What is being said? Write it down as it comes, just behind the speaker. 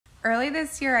early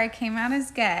this year, I came out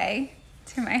as gay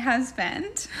to my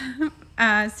husband,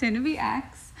 soon to be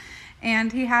ex,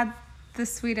 and he had the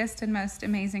sweetest and most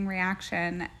amazing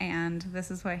reaction. And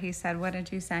this is what he said. What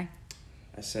did you say?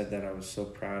 I said that I was so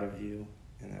proud of you,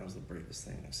 and that was the bravest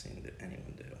thing I've seen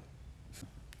anyone do.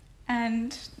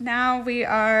 And now we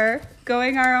are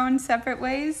going our own separate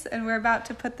ways, and we're about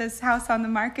to put this house on the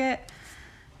market.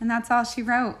 And that's all she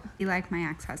wrote. Be like my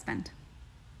ex-husband.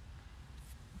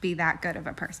 Be that good of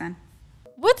a person.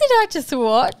 What did I just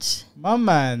watch? My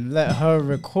man let her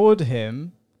record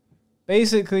him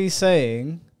basically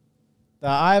saying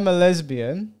that I'm a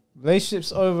lesbian,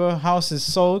 relationship's over, house is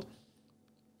sold.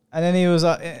 And then he was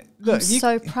like, look, I'm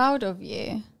so proud of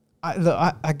you.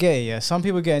 I get it, yeah. Some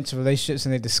people get into relationships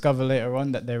and they discover later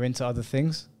on that they're into other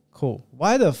things. Cool.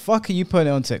 Why the fuck are you putting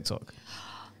it on TikTok?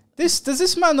 Does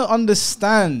this man not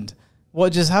understand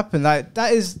what just happened? Like,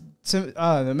 that is,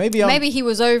 I don't know, maybe he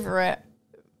was over it.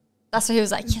 That's why he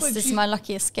was like, yes, But this is my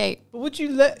lucky escape. But would you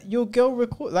let your girl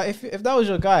record? Like, if that was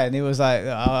your guy and he was like,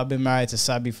 oh, I've been married to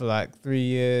Sabi for like 3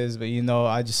 years, but you know,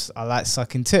 I like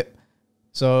sucking tip.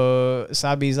 So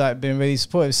Sabi's like been really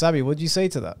supportive. Sabi, what do you say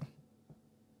to that?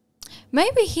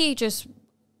 Maybe he just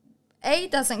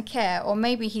doesn't care, or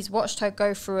maybe he's watched her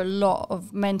go through a lot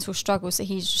of mental struggles, so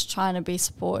he's just trying to be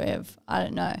supportive. I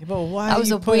don't know. Yeah, but why that was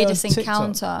the weirdest TikTok?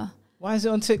 encounter. Why is it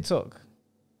on TikTok?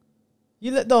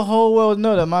 You let the whole world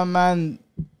know that my man.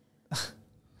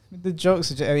 The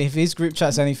jokes. I mean, if his group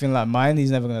chat's anything like mine, he's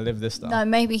never gonna live this down. No,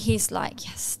 maybe he's like,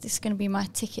 yes, this is gonna be my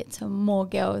ticket to more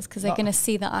girls because they're gonna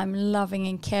see that I'm loving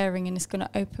and caring, and it's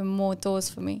gonna open more doors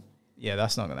for me. Yeah,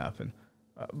 that's not gonna happen.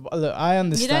 Look, I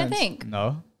understand. You don't think?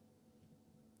 No.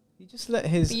 You just let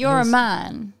his... But you're a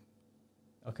man.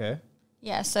 Okay.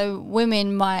 Yeah, so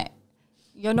women might...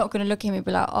 You're not going to look at him and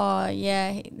be like, oh,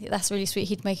 yeah, that's really sweet.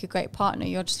 He'd make a great partner.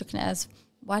 You're just looking at it as,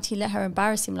 why'd he let her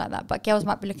embarrass him like that? But girls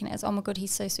might be looking at it as, oh, my God,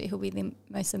 he's so sweet. He'll be the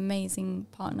most amazing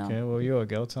partner. Okay, well, you're a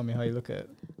girl. Tell me how you look at it.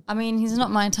 I mean, he's not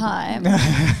my type.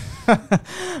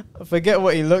 Forget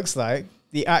what he looks like.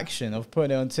 The action of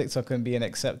putting it on TikTok and being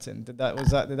accepting. Did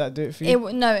that do it for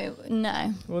you? No.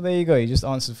 Well, there you go. You just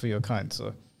answered for your kind,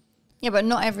 so... Yeah, but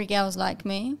not every girl's like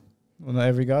me. Well, not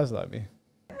every guy's like me.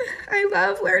 I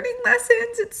love learning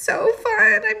lessons. It's so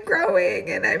fun. I'm growing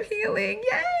and I'm healing.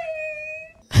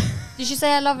 Yay! Did you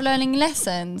say I love learning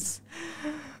lessons?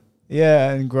 Yeah,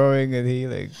 and growing and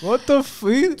healing. What the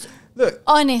fuck? Look.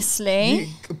 Honestly.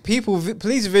 People,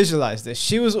 please visualize this.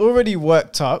 She was already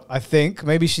worked up, I think.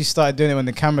 Maybe she started doing it when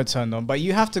the camera turned on. But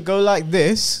you have to go like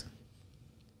this.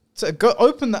 So go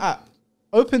open the app.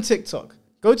 Open TikTok.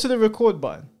 Go to the record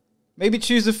button. Maybe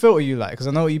choose the filter you like, because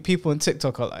I know what you people on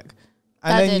TikTok are like.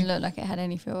 And that didn't look like it had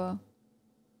any filter.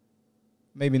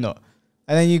 Maybe not.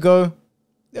 And then you go,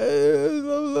 what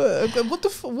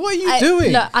are you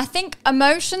doing? Look, I think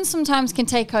emotions sometimes can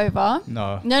take over.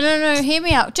 No. Hear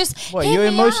me out. Just what, hear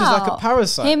your me emotions out. like a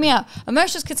parasite. Hear me out.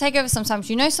 Emotions can take over sometimes.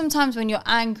 You know, sometimes when you're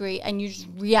angry and you just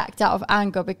react out of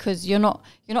anger because you're not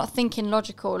thinking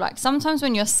logical. Like sometimes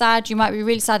when you're sad, you might be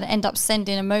really sad and end up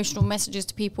sending emotional messages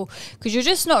to people because you're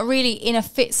just not really in a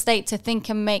fit state to think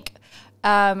and make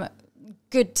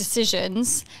good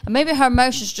decisions. And maybe her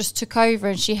emotions just took over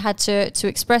and she had to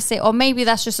express it, or maybe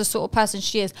that's just the sort of person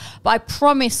she is. But I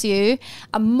promise you,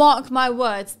 and mark my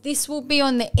words, this will be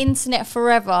on the internet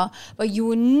forever, but you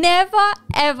will never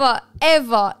ever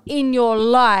ever in your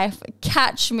life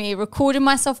catch me recording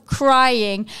myself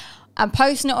crying and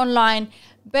posting it online.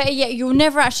 Better yet, you'll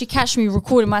never actually catch me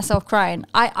recording myself crying.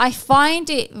 I find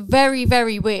it very,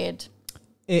 very weird.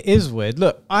 It is weird.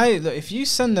 Look, if you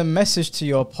send a message to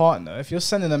your partner, if you're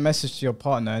sending a message to your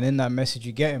partner and in that message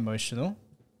you get emotional,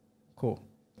 cool.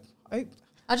 I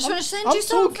just want to send you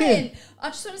something. I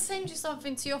just want to send you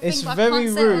something to your thing, but I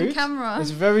can't say it on camera.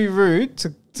 It's very rude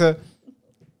to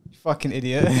fucking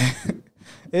idiot.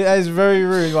 It is very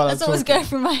rude while That's what was going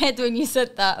through my head when you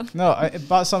said that. No,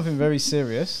 about something very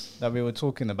serious that we were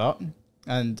talking about.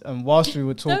 And whilst we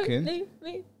were talking... Don't leave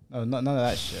me. No, none of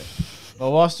that shit. But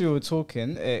whilst we were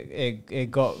talking, it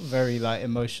got very like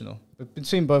emotional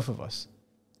between both of us.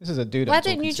 This is a dude. Why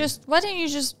didn't you just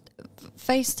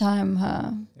FaceTime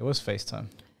her? It was FaceTime.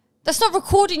 That's not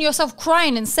recording yourself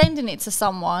crying and sending it to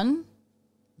someone.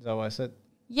 Is that what I said?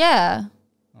 Yeah.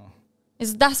 Oh.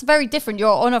 That's very different. You're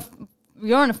on a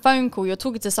phone call. You're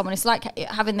talking to someone. It's like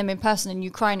having them in person and you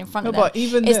crying in front of them. But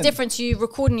even it's then, different to you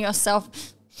recording yourself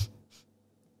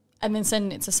and then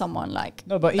sending it to someone. Like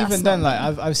no, but even then,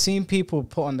 like I've seen people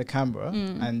put on the camera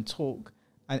and talk,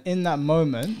 and in that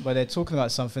moment where they're talking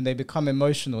about something, they become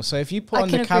emotional. So if you put on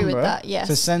the camera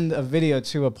to send a video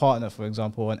to a partner, for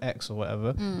example, or an ex or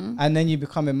whatever, and then you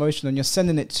become emotional and you're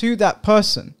sending it to that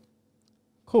person,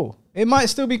 cool. It might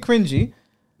still be cringy.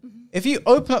 If you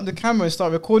open up the camera and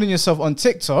start recording yourself on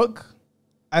TikTok,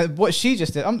 and what she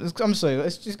just did, I'm sorry,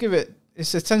 let's just give it,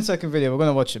 it's a 10-second video. We're going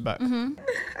to watch it back.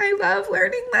 I love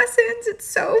learning lessons. It's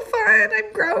so fun.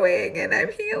 I'm growing and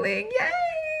I'm healing.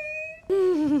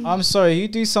 Yay! I'm sorry, you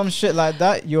do some shit like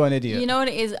that, you're an idiot. You know what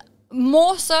it is?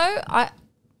 More so, I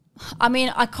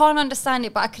mean, I can't understand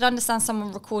it, but I could understand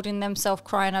someone recording themselves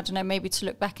crying, I don't know, maybe to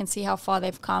look back and see how far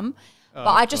they've come. But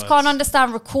I just can't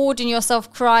understand recording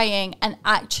yourself crying and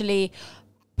actually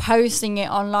posting it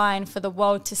online for the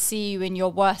world to see you in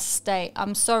your worst state.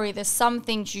 I'm sorry, there's some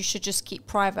things you should just keep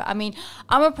private. I mean,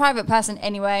 I'm a private person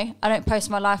anyway. I don't post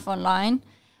my life online,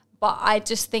 but I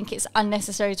just think it's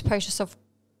unnecessary to post yourself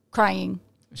crying.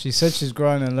 She said she's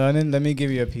growing and learning. Let me give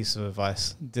you a piece of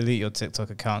advice. Delete your TikTok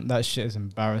account. That shit is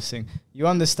embarrassing. You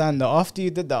understand that after you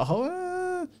did that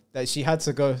whole... that she had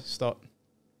to go, stop.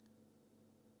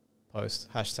 Post.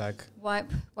 Hashtag. Wipe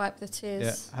the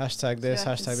tears. Yeah. Hashtag this,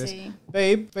 So I hashtag can this. see.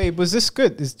 Babe, was this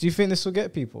good? Do you think this will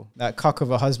get people? That cock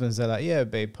of a husband's, they're like, yeah,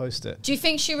 babe, post it. Do you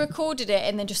think she recorded it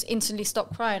and then just instantly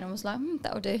stopped crying and was like,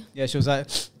 that'll do? Yeah, she was like...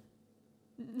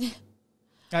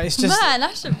 it's just... Man,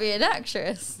 I should be an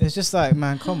actress. It's just like,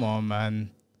 man, come on, man.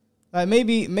 Like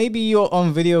maybe you're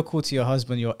on video call to your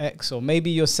husband, your ex, or maybe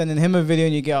you're sending him a video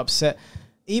and you get upset.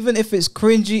 Even if it's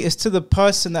cringy, it's to the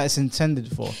person that it's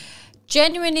intended for.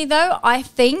 Genuinely though, I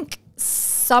think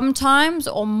sometimes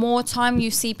or more time you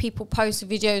see people post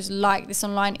videos like this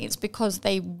online, it's because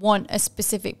they want a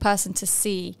specific person to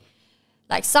see.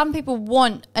 Like some people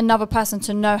want another person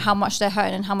to know how much they're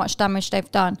hurting and how much damage they've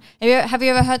done. Have you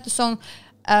ever heard the song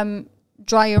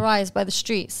Dry Your Eyes by The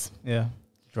Streets? Yeah.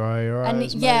 Dry your And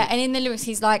eyes, yeah, mate. and in the lyrics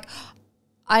he's like,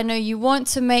 I know you want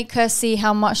to make her see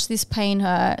how much this pain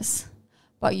hurts,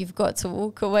 but you've got to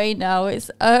walk away now.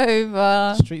 It's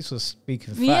over. Streets was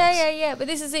speaking facts. Yeah. But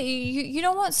this is it. You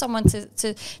don't want someone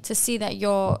to see that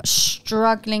you're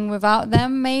struggling without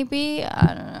them. Maybe I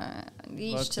don't know.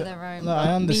 Each to their own. No, I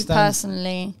Me understand.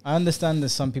 personally, I understand that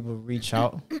some people reach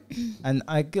out, and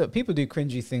people do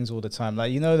cringy things all the time.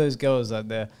 Like, you know, those girls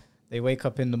that they wake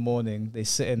up in the morning, they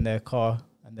sit in their car,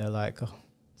 and they're like, "Oh,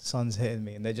 the sun's hitting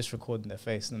me," and they're just recording their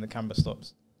face, and then the camera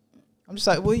stops. I'm just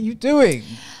like, "What are you doing?"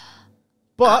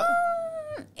 But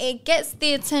it gets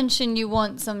the attention you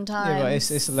want sometimes. yeah, but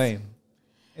it's lame.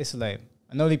 It's lame,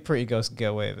 and only pretty girls can get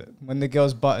away with it. When the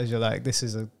girl's butters, you're like, "This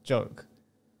is a joke."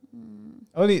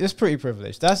 Only it's pretty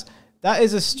privilege. That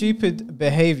is a stupid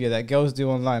behavior that girls do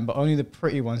online, but only the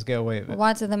pretty ones get away with it.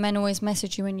 Why do the men always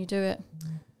message you when you do it?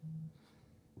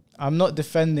 I'm not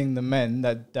defending the men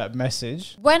that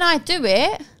message. When I do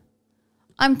it,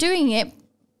 I'm doing it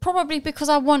probably because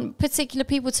I want particular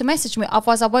people to message me.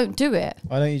 Otherwise, I won't do it.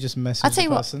 Why don't you just message I'll tell the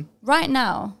you person? what, right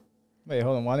now, Wait,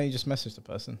 hold on. Why don't you just message the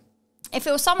person? if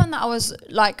it was someone that I was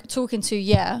like talking to,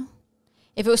 yeah.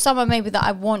 If it was someone maybe that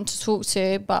I want to talk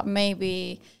to, but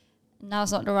maybe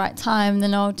now's not the right time,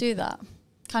 then I'll do that.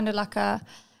 Kind of like a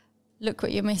look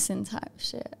what you're missing type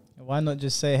shit. Why not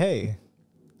just say, hey,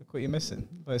 look what you're missing?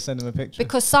 Or send them a picture.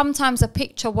 Because sometimes a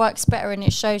picture works better and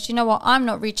it shows, you know what, I'm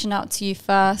not reaching out to you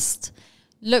first.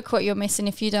 Look what you're missing.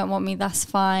 If you don't want me, that's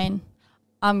fine.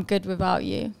 I'm good without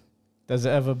you. Does it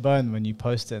ever burn when you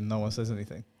post it and no one says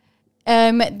anything?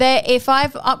 If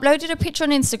I've uploaded a picture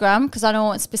on Instagram because I don't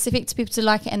want specific to people to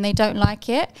like it and they don't like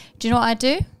it, do you know what I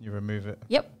do? You remove it.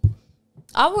 Yep.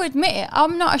 I will admit it.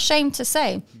 I'm not ashamed to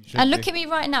say. should And look be. at me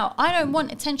right now. I don't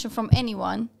want attention from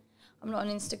anyone. I'm not on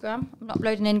Instagram. I'm not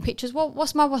uploading any pictures.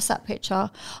 What's my WhatsApp picture?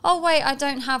 Oh, wait, I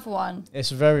don't have one. It's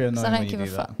very 'Cause annoying I don't when you give a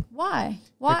do fuck. that. Why?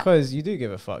 Why? Because you do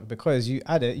give a fuck. Because you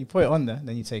add it, you put it on there,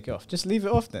 then you take it off. Just leave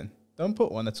it off then. Don't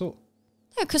put one at all.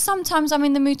 No, because sometimes I'm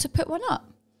in the mood to put one up.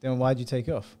 Then why'd you take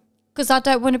it off? Because I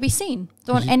don't want to be seen.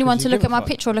 Don't want you- anyone 'cause to you look give at a my fuck.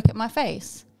 picture or look at my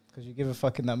face. Because you give a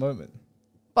fuck in that moment.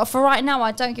 But for right now,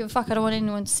 I don't give a fuck. I don't want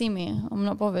anyone to see me. I'm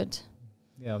not bothered.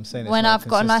 Yeah, I'm saying it's When not I've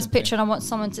got a nice consistent picture thing. and I want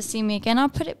someone to see me again, I'll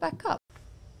put it back up.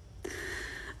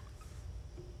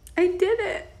 I did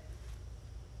it.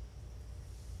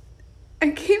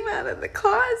 I came out of the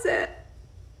closet.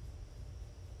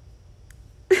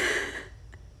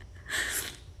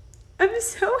 I'm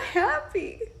so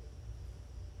happy.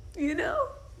 You know?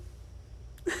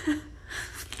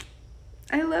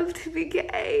 I love to be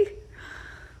gay.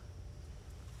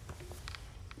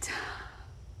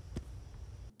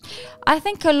 I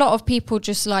think a lot of people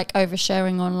just like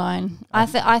oversharing online. I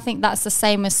think that's the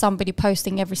same as somebody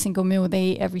posting every single meal they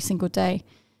eat every single day.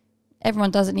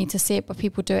 Everyone doesn't need to see it, but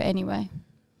people do it anyway.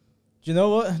 Do you know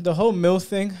what? The whole meal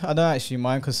thing, I don't actually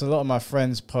mind because a lot of my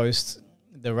friends post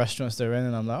the restaurants they're in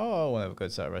and I'm like, oh, I want to go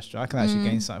to that restaurant. I can actually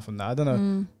gain something from that. I don't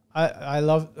know. I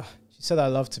love, she said I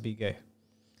love to be gay.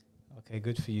 Okay,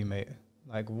 good for you, mate.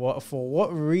 Like, for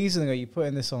what reason are you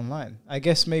putting this online? I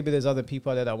guess maybe there's other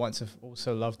people out there that want to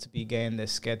also love to be gay and they're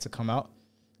scared to come out.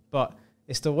 But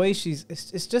it's the way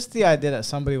it's just the idea that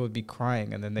somebody would be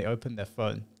crying and then they open their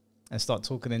phone and start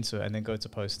talking into it and then go to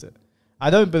post it. I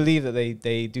don't believe that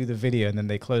they do the video and then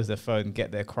they close their phone,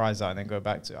 get their cries out and then go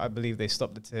back to it. I believe they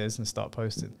stop the tears and start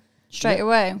posting. Straight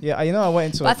away. Yeah, I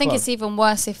went into I think it's even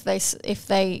worse if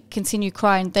they continue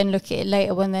crying, then look at it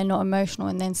later when they're not emotional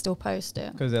and then still post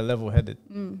it. Because they're level-headed.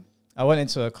 I went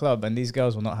into a club and these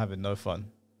girls were not having no fun.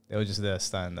 They were just there,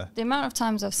 standing there. The amount of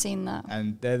times I've seen that.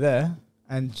 And they're there,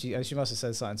 and she must have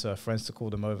said something to her friends to call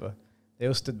them over. They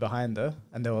all stood behind her,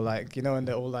 and they were like, and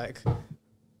they're all like...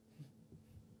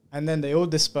 And then they all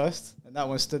dispersed, and that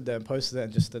one stood there and posted it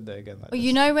and just stood there again. Like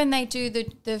well, when they do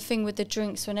the thing with the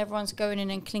drinks, when everyone's going in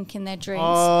and clinking their drinks.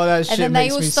 Oh, that shit and then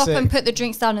makes they all me stop sick. and put the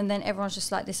drinks down, and then everyone's just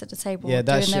like this at the table doing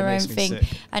their own thing.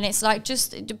 And it's like,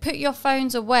 just put your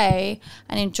phones away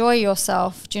and enjoy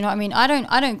yourself. Do you know what I mean?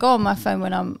 I don't go on my phone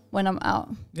when I'm out.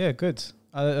 Yeah, good.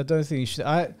 I don't think you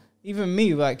should. Even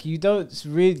me, like, you don't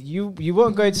really, you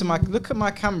won't go into look at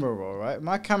my camera roll, right?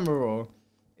 My camera roll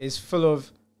is full of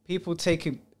people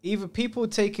taking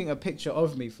a picture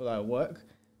of me for like work.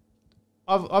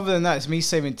 Other than that, it's me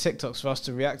saving TikToks for us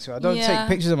to react to. I don't take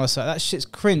pictures of myself. That shit's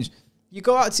cringe. You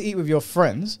go out to eat with your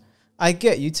friends. I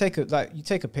get you take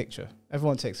a picture.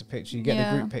 Everyone takes a picture. You get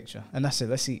the group picture, and that's it.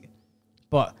 Let's eat.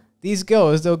 But these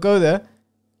girls, they'll go there,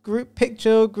 group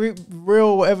picture, group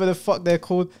reel, whatever the fuck they're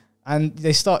called, and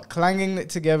they start clanging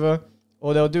it together,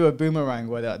 or they'll do a boomerang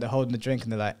where they're holding the drink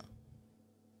and they're like,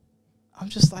 I'm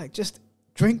just like, just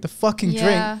drink the fucking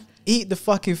drink, eat the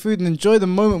fucking food and enjoy the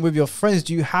moment with your friends.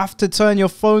 Do you have to turn your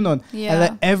phone on and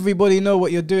let everybody know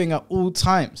what you're doing at all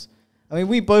times? I mean,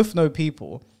 we both know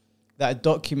people that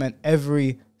document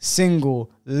every single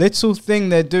little thing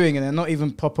they're doing, and they're not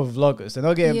even proper vloggers. They're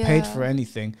not getting paid for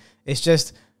anything. It's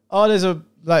just, oh, there's a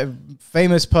like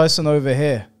famous person over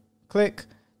here. Click.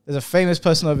 There's a famous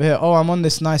person over here. Oh, I'm on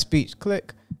this nice beach.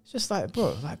 Click. It's just like,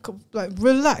 bro, like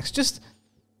relax. Just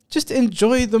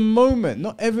enjoy the moment.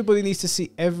 Not everybody needs to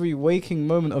see every waking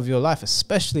moment of your life,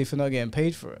 especially if you're not getting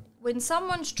paid for it. When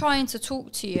someone's trying to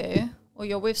talk to you, or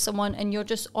you're with someone and you're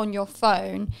just on your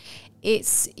phone,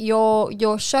 it's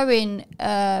you're showing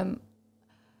a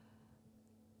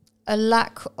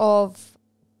lack of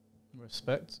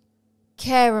respect,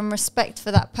 care and respect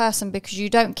for that person, because you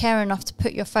don't care enough to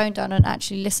put your phone down and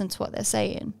actually listen to what they're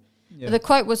saying. Yeah. The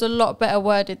quote was a lot better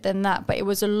worded than that, but it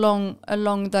was along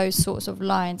those sorts of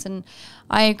lines, and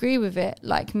I agree with it,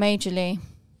 like, majorly.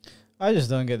 I just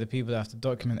don't get the people that have to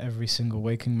document every single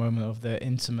waking moment of their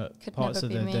intimate parts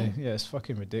of their day. Yeah, it's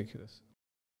fucking ridiculous.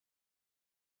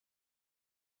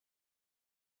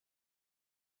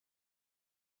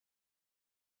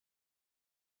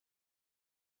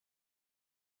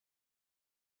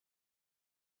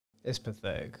 It's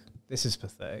pathetic. This is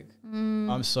pathetic.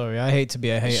 I'm sorry. I hate to be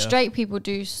a hater. Straight people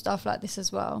do stuff like this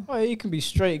as well. Oh, yeah, you can be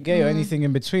straight, gay, or anything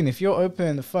in between. If you're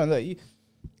opening the phone, look,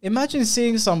 imagine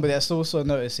seeing somebody that's also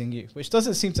noticing you, which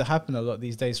doesn't seem to happen a lot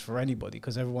these days for anybody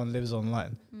because everyone lives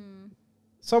online.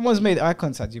 Someone's made eye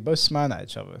contact, you both smiling at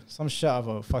each other. Some shit out of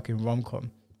a fucking rom-com.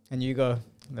 And you go,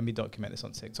 let me document this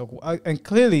on TikTok. And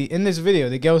clearly, in this video,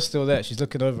 the girl's still there. She's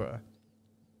looking over her.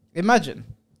 Imagine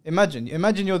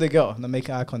you're the girl and they're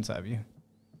making eye contact with you.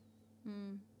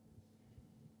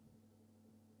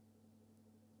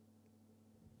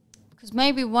 Because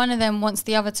maybe one of them wants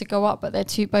the other to go up, but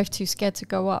they're both too scared to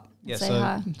go up. Yeah,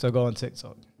 so go on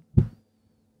TikTok.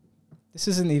 This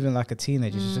isn't even like a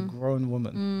teenager. She's a grown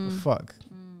woman. The fuck?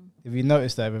 If you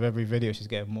notice that with every video, she's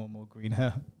getting more and more green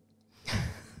hair.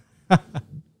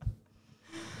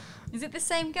 Is it the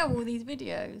same girl with all these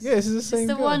videos? Yeah, this is the same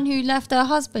girl. It's the one who left her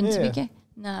husband to be gay?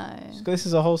 No. This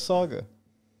is a whole saga.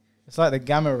 It's like the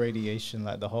gamma radiation,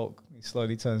 like the Hulk. He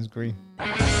slowly turns green.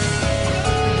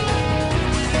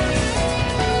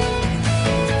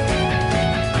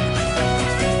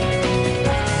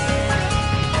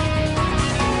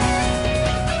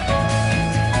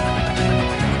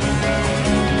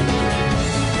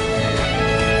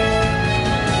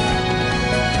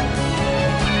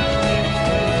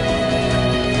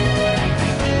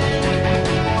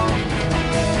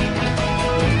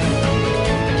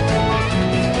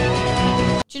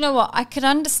 Do you know what? I could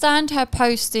understand her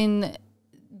posting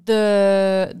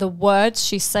the words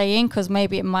she's saying, because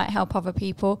maybe it might help other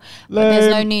people. But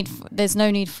there's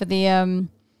no need for the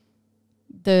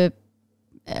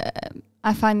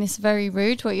I find this very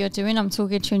rude what you're doing. I'm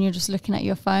talking to you and you're just looking at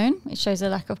your phone. It shows a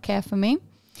lack of care for me.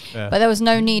 Yeah. But there was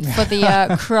no need for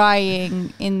the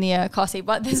crying in the car seat.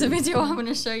 But there's a video I'm going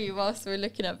to show you whilst we're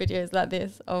looking at videos like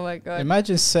this. Oh my God.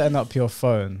 Imagine setting up your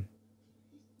phone,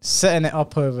 setting it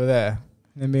up over there,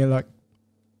 and then being like,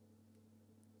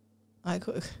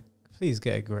 please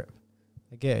get a grip.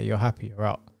 I get it, you're happy, you're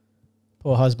out.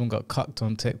 Poor husband got cucked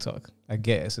on TikTok. I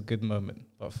get it, it's a good moment.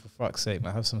 But for fuck's sake,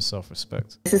 man, have some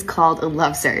self-respect. This is called a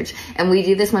love surge. And we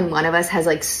do this when one of us has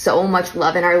like so much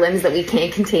love in our limbs that we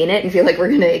can't contain it and feel like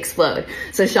we're gonna explode.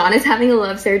 So Sean is having a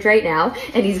love surge right now,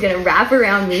 and he's gonna wrap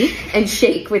around me and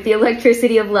shake with the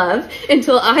electricity of love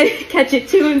until I catch it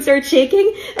too and start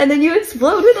shaking, and then you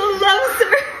explode with a love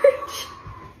surge.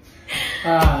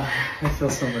 I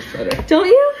feel so much better. Don't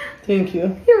you? Thank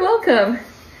you. You're welcome.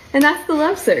 And that's the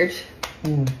love surge.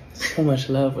 So much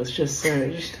love was just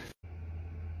surged.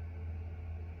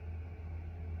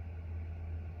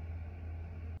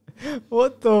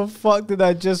 What the fuck did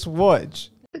I just watch?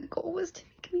 The goal was to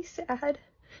make me sad.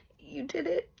 You did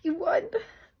it. You won.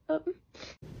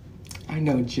 I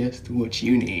know just what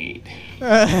you need.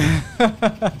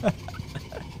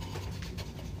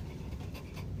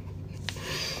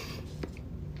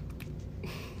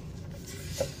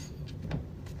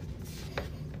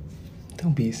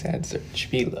 Don't be sad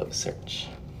search, be love search.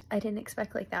 I didn't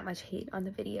expect like that much hate on the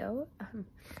video.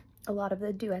 A lot of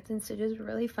the duets and stitches were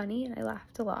really funny and I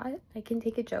laughed a lot. I can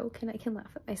take a joke and I can laugh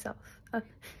at myself. But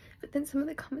then some of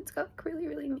the comments got like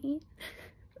really mean.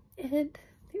 And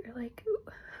they were like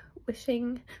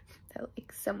wishing that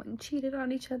like someone cheated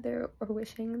on each other, or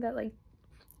wishing that like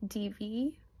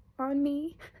DV on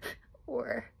me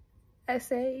or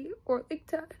SA, or like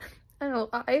to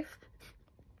unalive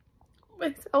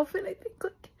myself. And I think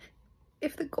like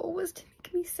if the goal was to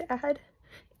make me sad,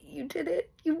 you did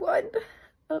it. You won.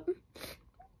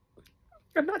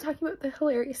 I'm not talking about the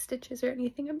hilarious stitches or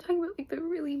anything. I'm talking about like the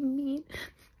really mean,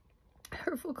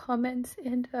 hurtful comments.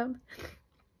 And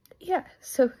yeah,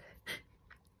 so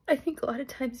I think a lot of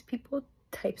times people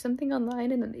type something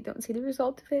online and then they don't see the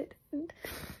result of it, and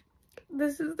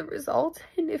this is the result.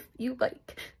 And if you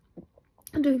like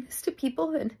doing this to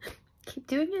people, then keep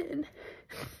doing it, and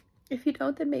if you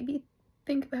don't, then maybe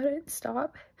think about it and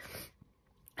stop.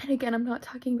 And again, I'm not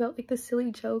talking about like the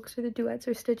silly jokes or the duets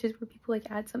or stitches where people like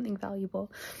add something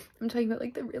valuable. I'm talking about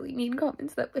like the really mean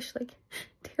comments that wish like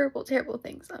terrible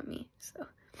things on me. So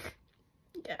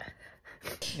yeah.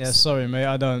 Yeah, sorry, mate.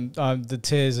 I don't. The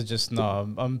tears are just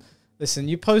no. Listen,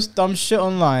 you post dumb shit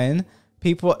online.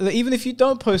 People, even if you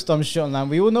don't post dumb shit online,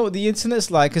 we all know what the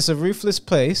internet's like. It's a ruthless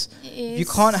place. If you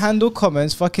can't handle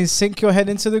comments, fucking sink your head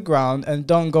into the ground and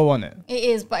don't go on it. It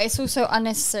is, but it's also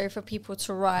unnecessary for people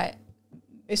to write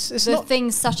it's the not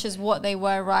things such as what they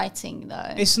were writing,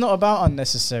 though. It's not about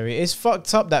unnecessary. It's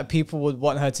fucked up that people would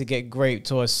want her to get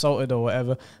raped or assaulted or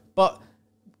whatever. But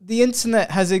the internet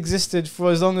has existed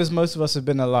for as long as most of us have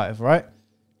been alive, right?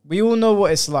 We all know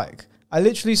what it's like. I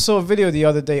literally saw a video the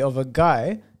other day of a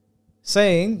guy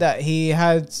saying that he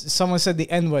had, someone said the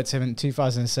N-word to him in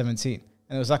 2017.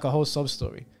 And it was like a whole sob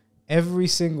story. Every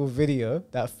single video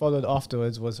that followed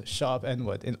afterwards was shut up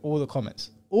N-word in all the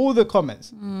comments. All the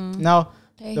comments. Now,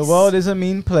 the world is a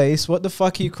mean place. What the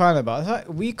fuck are you crying about? It's like,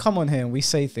 we come on here and we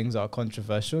say things that are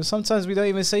controversial. And sometimes we don't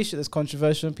even say shit that's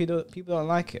controversial and people don't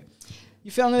like it. You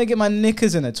feel I'm going to get my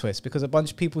knickers in a twist because a bunch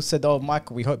of people said, oh,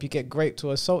 Michael, we hope you get raped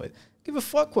or assaulted. Give a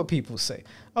fuck what people say.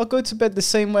 I'll go to bed the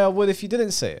same way I would if you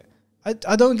didn't say it.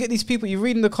 I don't get these people. You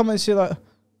read in the comments, you're like,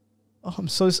 oh, I'm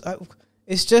so...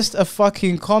 It's just a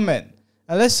fucking comment.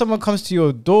 Unless someone comes to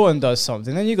your door and does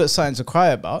something, then you got something to cry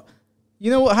about.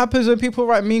 You know what happens when people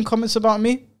write mean comments about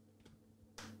me?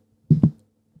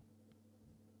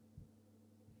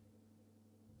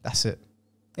 That's it.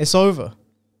 It's over.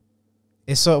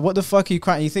 It's what the fuck are you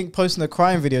crying? You think posting a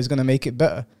crying video is going to make it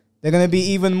better? They're going to be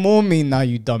even more mean now,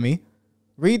 you dummy.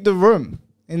 Read the room.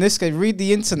 In this case, read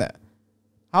the internet.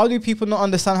 How do people not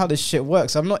understand how this shit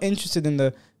works? I'm not interested in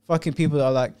the fucking people that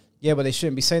are like, yeah, but they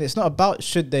shouldn't be saying it. It's not about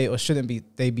should they or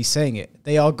shouldn't they be saying it.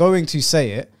 They are going to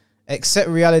say it. Accept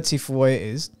reality for what it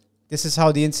is. This is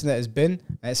how the internet has been,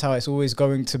 and it's how it's always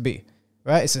going to be,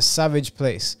 right? It's a savage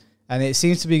place, and it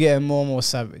seems to be getting more and more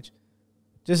savage.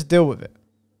 Just deal with it,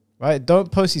 right? Don't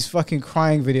post these fucking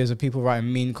crying videos of people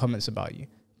writing mean comments about you.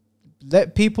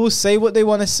 Let people say what they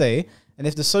want to say, and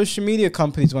if the social media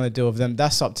companies want to deal with them,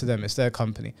 that's up to them. It's their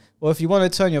company. Or if you want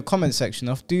to turn your comment section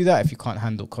off, do that if you can't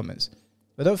handle comments.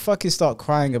 But don't fucking start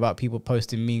crying about people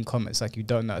posting mean comments like you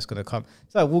don't know it's going to come.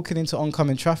 It's like walking into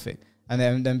oncoming traffic and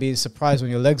then being surprised when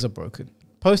your legs are broken.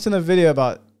 Posting a video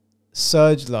about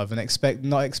surge love and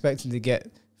not expecting to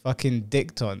get fucking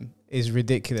dicked on is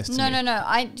ridiculous to me.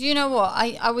 No. Do you know what?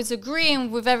 I was agreeing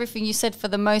with everything you said for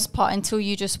the most part until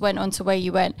you just went on to where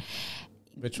you went.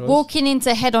 Which was? Walking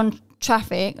into head-on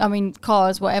traffic, I mean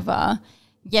cars, whatever,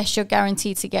 yes, you're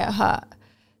guaranteed to get hurt.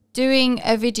 Doing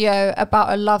a video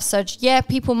about a love surge, yeah,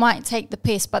 people might take the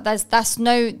piss, but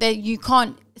you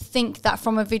can't think that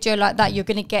from a video like that you're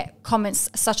going to get comments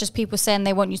such as people saying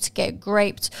they want you to get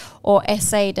raped or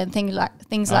essayed and things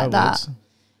like that.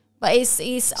 But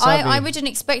I wouldn't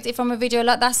expect it from a video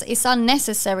like that. It's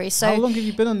unnecessary. So how long have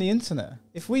you been on the internet?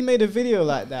 If we made a video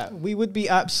like that, we would be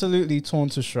absolutely torn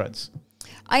to shreds.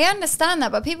 I understand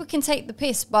that, but people can take the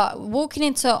piss. But walking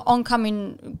into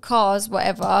oncoming cars,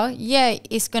 whatever, yeah,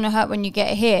 it's going to hurt when you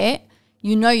get hit.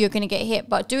 You know you're going to get hit.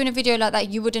 But doing a video like that,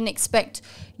 you wouldn't expect...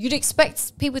 You'd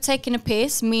expect people taking a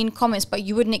piss, mean comments, but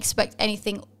you wouldn't expect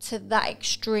anything to that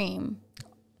extreme.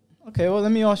 Okay, well,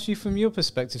 let me ask you from your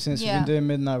perspective, since you've been doing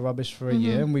Midnight Rubbish for a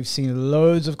year, and we've seen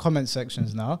loads of comment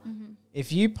sections now.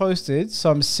 If you posted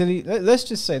some silly, let's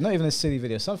just say, not even a silly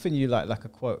video, something you like a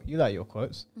quote. You like your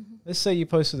quotes. Let's say you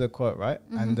posted a quote, right?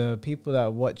 And the people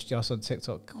that watched us on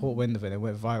TikTok caught wind of it and it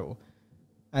went viral.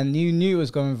 And you knew it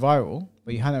was going viral,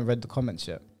 but you hadn't read the comments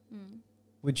yet.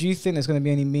 Would you think there's going to be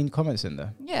any mean comments in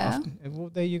there? Yeah. Well,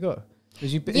 there you go.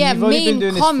 You've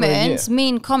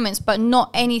mean comments, but not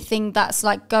anything that's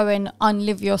like going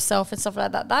unlive yourself and stuff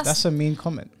like that. That's a mean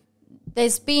comment.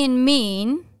 There's being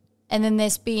mean, and then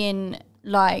there's being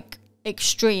like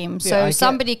extreme. So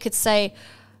somebody could say,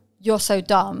 "You're so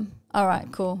dumb." All right,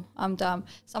 cool, I'm dumb.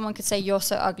 Someone could say, "You're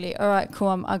so ugly." All right, cool,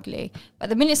 I'm ugly. But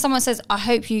the minute someone says, "I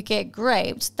hope you get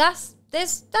raped," that's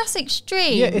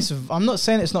extreme. Yeah, I'm not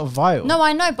saying it's not vile. No,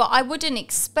 I know, but I wouldn't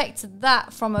expect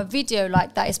that from a video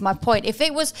like that, is my point. If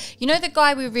it was, you know, the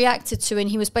guy we reacted to and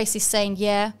he was basically saying,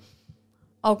 yeah,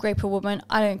 I'll rape a woman,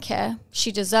 I don't care,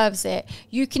 she deserves it.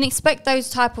 You can expect those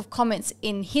type of comments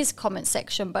in his comment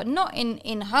section, but not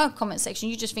in her comment section.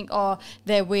 You just think, oh,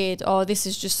 they're weird, or this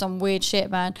is just some weird shit,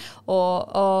 man,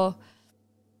 or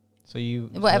so you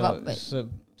whatever.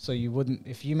 So you wouldn't,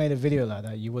 if you made a video like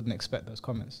that, you wouldn't expect those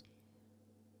comments.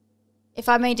 If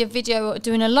I made a video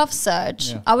doing a love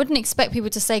surge, I wouldn't expect people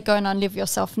to say, go and unlive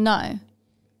yourself. No.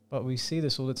 But we see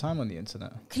this all the time on the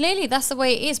internet. Clearly, that's the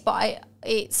way it is, but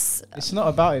it's not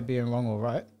about it being wrong or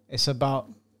right. It's about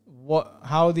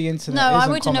how the internet is. No, I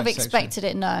wouldn't have expected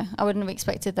it, no. I wouldn't have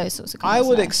expected those sorts of comments. I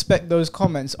would expect those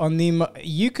comments on the...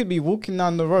 You could be walking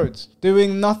down the roads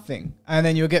doing nothing, and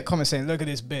then you'll get comments saying, look at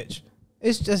this bitch.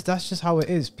 That's just how it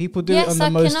is. People do it on the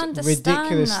most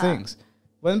ridiculous things.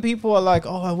 When people are like,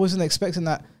 oh, I wasn't expecting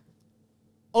that.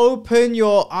 Open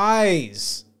your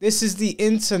eyes. This is the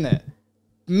internet.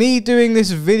 Me doing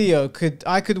this video,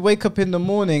 I could wake up in the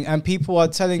morning and people are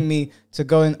telling me to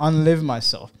go and unlive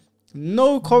myself.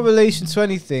 No correlation to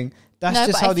anything. That's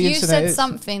just how the internet is. If you said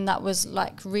something that was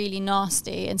like really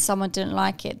nasty and someone didn't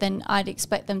like it, then I'd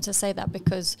expect them to say that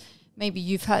because maybe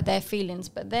you've hurt their feelings,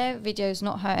 but their video's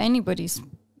not hurt anybody's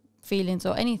feelings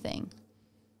or anything.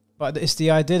 But it's the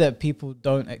idea that people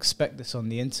don't expect this on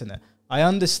the internet. I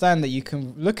understand that you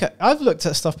can I've looked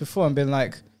at stuff before and been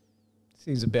like,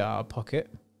 seems a bit out of pocket.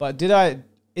 But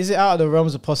is it out of the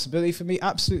realms of possibility for me?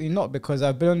 Absolutely not, because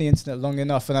I've been on the internet long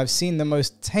enough and I've seen the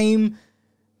most tame,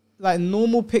 like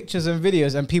normal pictures and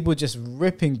videos and people just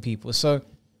ripping people. So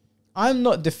I'm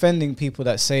not defending people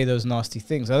that say those nasty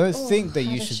things. I don't think that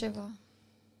you should.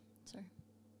 Sorry.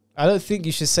 I don't think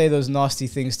you should say those nasty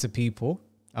things to people.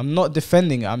 I'm not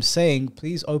defending it. I'm saying,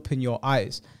 please open your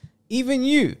eyes. Even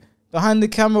you, behind the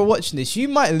camera watching this, you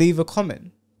might leave a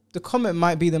comment. The comment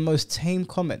might be the most tame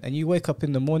comment, and you wake up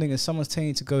in the morning and someone's telling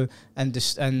you to go and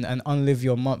unlive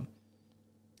your mum.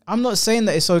 I'm not saying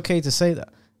that it's okay to say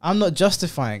that. I'm not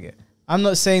justifying it. I'm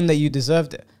not saying that you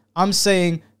deserved it. I'm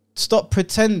saying stop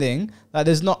pretending that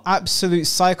there's not absolute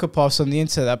psychopaths on the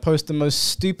internet that post the most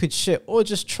stupid shit, or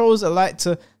just trolls that like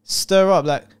to stir up,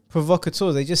 like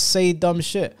provocateurs. They just say dumb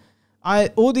shit.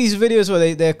 All these videos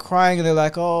where they're crying and they're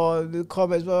like, oh, the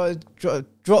comments,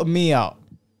 drop me out.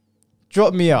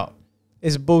 Drop me out.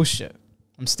 It's bullshit.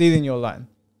 I'm stealing your line.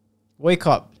 Wake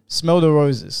up. Smell the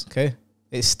roses, okay?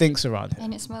 It stinks around here.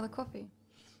 And it smell the coffee.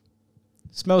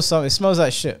 Smells something. It smells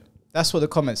like shit. That's what the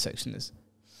comment section is.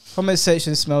 Comment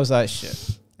section smells like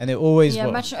shit. And it always will. Yeah,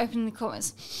 imagine opening the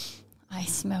comments. I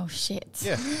smell shit.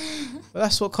 Yeah. But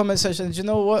that's what comment section... Do you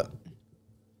know what?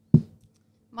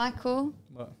 Michael?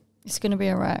 What? It's going to be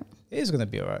all right. It is going to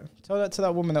be all right. Tell that to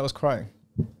that woman that was crying.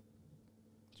 Should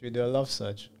we do a love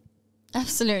surge?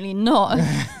 Absolutely not.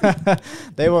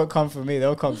 They won't come for me.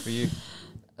 They'll come for you.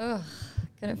 Ugh,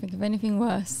 I don't think of anything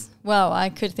worse. Well, I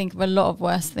could think of a lot of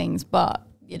worse things, but,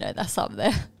 you know, that's up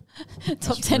there.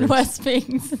 Top 10 rude. worst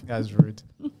things. That's rude.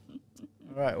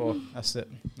 All right, well, that's it.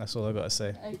 That's all I got to say.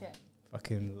 Okay.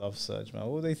 Fucking love surge, man.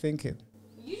 What were they thinking?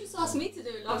 You just asked me to do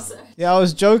a love surge. Yeah, I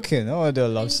was joking. I want to do a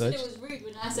love And you said surge. it was rude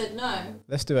when I said no.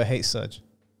 Let's do a hate surge.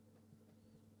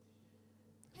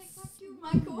 Hey, fuck you,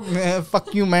 Michael. Yeah,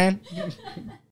 fuck you, man.